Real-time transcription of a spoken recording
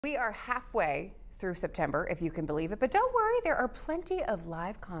We are halfway through September, if you can believe it, but don't worry, there are plenty of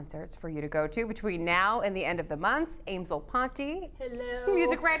live concerts for you to go to between now and the end of the month. Aimsel Ponti,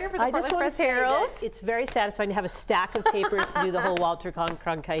 music writer for the Portland Press Herald. It's very satisfying to have a stack of papers to do the whole Walter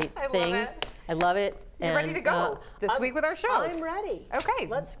Cronkite thing. Love it. I love it. You're ready to go this week with our shows. I'm ready. Okay.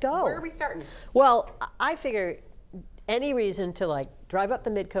 Let's go. Where are we starting? Well, I figure any reason to like drive up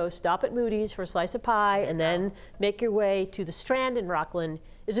the Mid-Coast, stop at Moody's for a slice of pie, and then make your way to the Strand in Rockland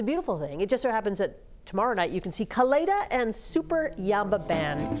is a beautiful thing. It just so happens that tomorrow night you can see Kaleda and Super Yamba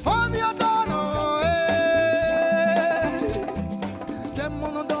Band.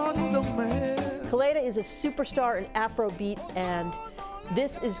 Kaleda is a superstar in Afrobeat, and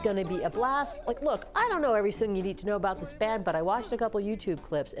this is going to be a blast. Like, look, I don't know everything you need to know about this band, but I watched a couple YouTube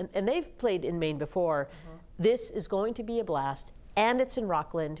clips, and they've played in Maine before. This is going to be a blast, and it's in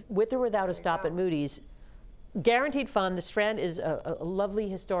Rockland, with or without a stop at Moody's. Guaranteed fun. The Strand is a lovely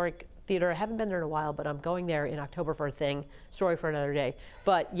historic theater. I haven't been there in a while, but I'm going there in October for a thing. Story for another day.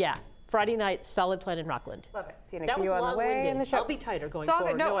 But yeah, Friday night, solid plan in Rockland. Love it. See you on the way in the show. I'll be tighter going it's all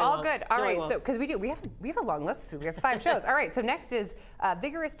forward. Good. No, all good. All right, so because we have a long list this week. We have 5 shows. All right, so next is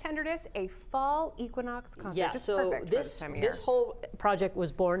Vigorous Tenderness, a fall equinox concert. Yeah, just so perfect for this time of year. This whole project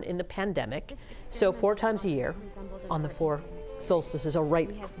was born in the pandemic. So 4 times a year, on the 4 solstices, or right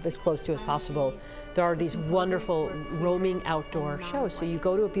as close to as possible, there are these wonderful roaming outdoor shows. So you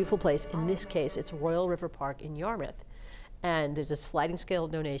go to a beautiful place. In this case, it's Royal River Park in Yarmouth. And there's a sliding scale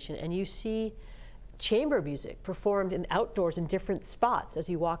donation, and you see chamber music performed outdoors in different spots as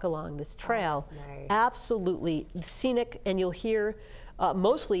you walk along this trail. Oh, nice. Absolutely scenic, and you'll hear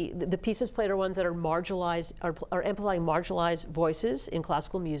mostly the pieces played are ones that are marginalized, are amplifying marginalized voices in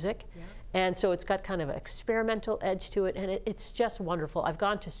classical music. Yeah. And so it's got kind of an experimental edge to it, and it's just wonderful. I've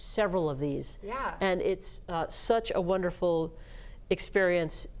gone to several of these, and it's such a wonderful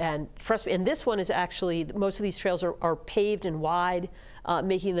experience. And trust me, and this one is actually, most of these trails are paved and wide,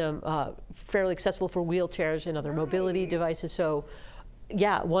 making them fairly accessible for wheelchairs and other mobility devices. So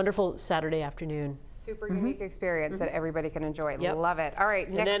yeah, wonderful Saturday afternoon. Super unique experience that everybody can enjoy. Love it. All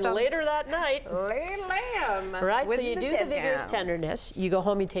right, next and then later that night, Lady Lamb. Right, so you do the Vigorous Tenderness. You go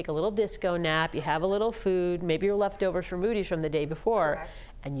home, you take a little disco nap, you have a little food, maybe your leftovers from Moody's from the day before,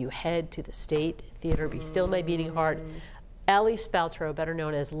 and you head to the State Theater, Be Still My Beating Heart. Ali Spaltro, better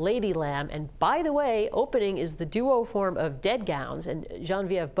known as Lady Lamb, and by the way, opening is the duo form of Dead Gowns, and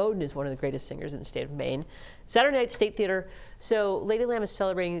Genevieve Bowden is one of the greatest singers in the state of Maine. Saturday night, State Theater. So Lady Lamb is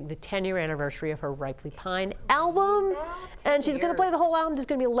celebrating the 10-year anniversary of her Ripely Pine album, and she's going to play the whole album. There's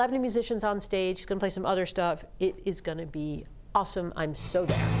going to be 11 musicians on stage. She's going to play some other stuff. It is going to be awesome. I'm so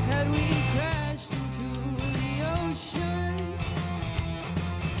there. Had we crashed into the ocean?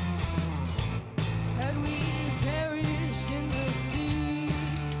 Had we perished in the sea?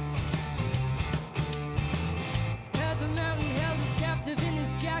 Had the mountain held us captive in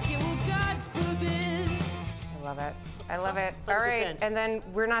his jacket? Well, God forbid. I love it. I love it. All right, and then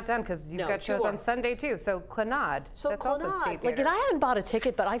we're not done because you've got shows on Sunday too. So Clannad. So that's Clannad, also State Theater. like, and I haven't bought a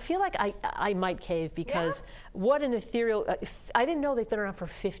ticket, but I feel like I might cave because what an ethereal. I didn't know they've been around for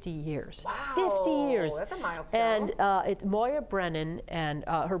 50 years. Wow. 50 years. That's a milestone. And it's Moya Brennan and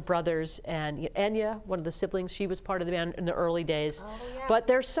her brothers and Enya, one of the siblings. She was part of the band in the early days. Oh, yes. But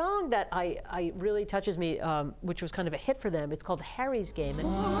their song that I really touches me, which was kind of a hit for them, it's called Harry's Game.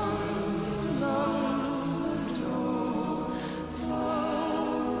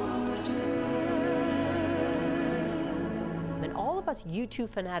 And all of us U2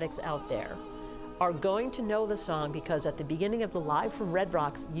 fanatics out there are going to know the song because at the beginning of the Live from Red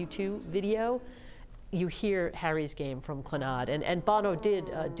Rocks U2 video, you hear Harry's Game from Clannad. And Bono did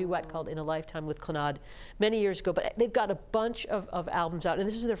a duet called In a Lifetime with Clannad many years ago, but they've got a bunch of albums out, and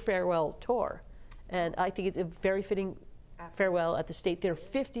this is their farewell tour. And I think it's a very fitting farewell at the State Theater,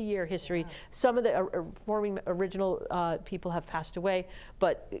 50-year history. Some of the forming original people have passed away,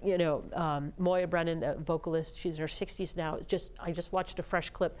 but you know, Moya Brennan, a vocalist, she's in her 60s now. It's just, I just watched a fresh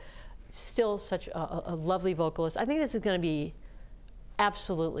clip. Still such a lovely vocalist. I think this is going to be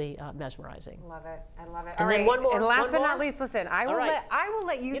absolutely mesmerizing. Love it. I love it. And then one more. And last but not least, listen, I will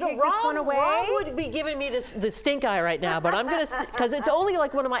let you take Ron, this one away. Ron would be giving me the stink eye right now, but I'm going to, because it's only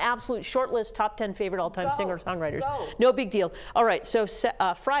like one of my absolute short list top 10 favorite all-time singer-songwriters. No big deal. All right, so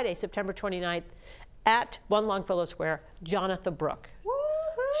Friday, September 29th, at One Longfellow Square, Jonathan Brooke.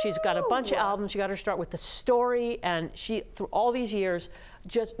 She's got a bunch of albums. You got her start with The Story, and she, through all these years,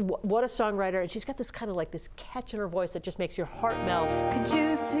 just what a songwriter. And she's got this kind of like this catch in her voice that just makes your heart melt. Could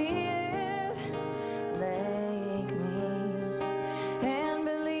you see it like me and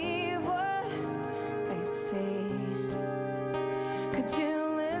believe what I see? Could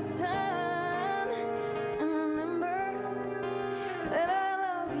you listen?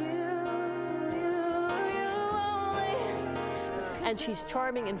 And she's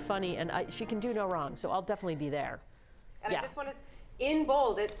charming and funny, and she can do no wrong, so I'll definitely be there. And I just want to, in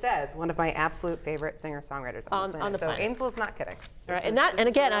bold, it says, one of my absolute favorite singer-songwriters on the planet. So Aimsel's not kidding. Right. And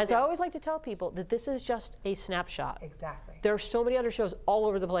again, as I always like to tell people, that this is just a snapshot. Exactly. There are so many other shows all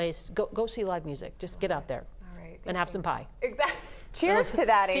over the place. Go see live music. Just get out there. All right. And have some pie. Exactly. Cheers to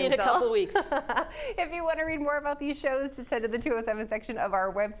that, Aimsel. See you in a couple of weeks. If you want to read more about these shows, just head to the 207 section of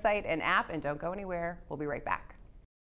our website and app, and don't go anywhere. We'll be right back.